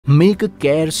Make a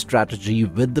care strategy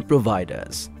with the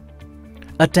providers.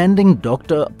 Attending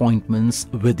doctor appointments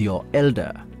with your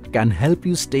elder can help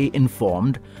you stay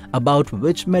informed about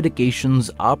which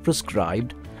medications are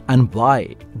prescribed and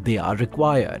why they are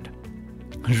required.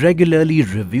 Regularly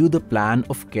review the plan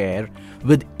of care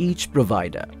with each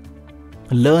provider.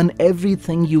 Learn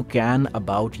everything you can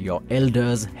about your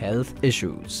elder's health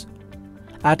issues.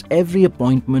 At every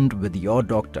appointment with your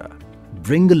doctor,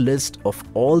 bring a list of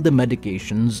all the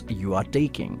medications you are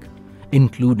taking,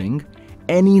 including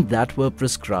any that were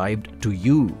prescribed to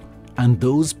you and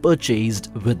those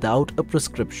purchased without a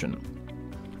prescription.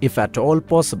 If at all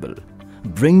possible,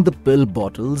 bring the pill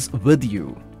bottles with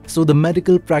you so the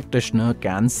medical practitioner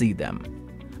can see them.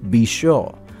 Be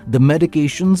sure the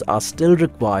medications are still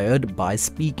required by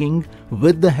speaking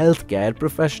with the healthcare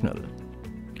professional.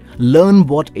 Learn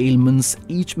what ailments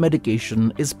each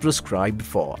medication is prescribed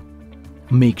for.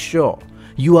 Make sure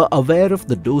you are aware of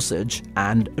the dosage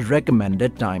and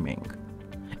recommended timing.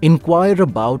 Inquire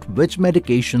about which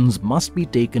medications must be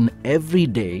taken every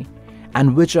day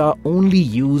and which are only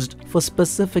used for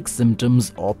specific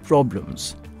symptoms or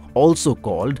problems, also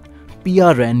called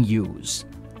PRN use.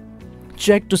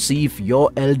 Check to see if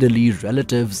your elderly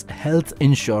relative's health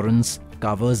insurance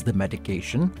covers the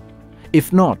medication.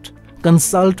 If not,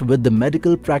 consult with the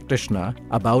medical practitioner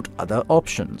about other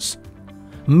options.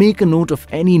 Make a note of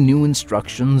any new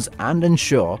instructions and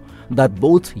ensure that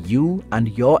both you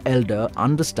and your elder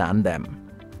understand them.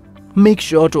 Make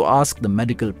sure to ask the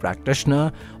medical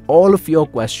practitioner all of your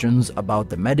questions about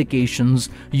the medications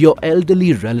your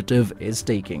elderly relative is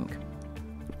taking.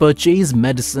 Purchase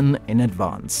medicine in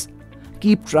advance.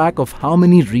 Keep track of how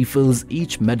many refills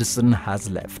each medicine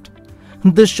has left.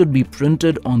 This should be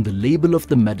printed on the label of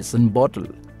the medicine bottle.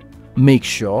 Make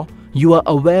sure you are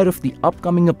aware of the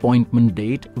upcoming appointment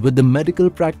date with the medical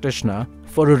practitioner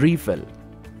for a refill.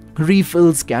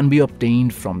 Refills can be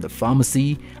obtained from the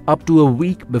pharmacy up to a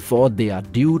week before they are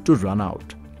due to run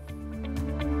out.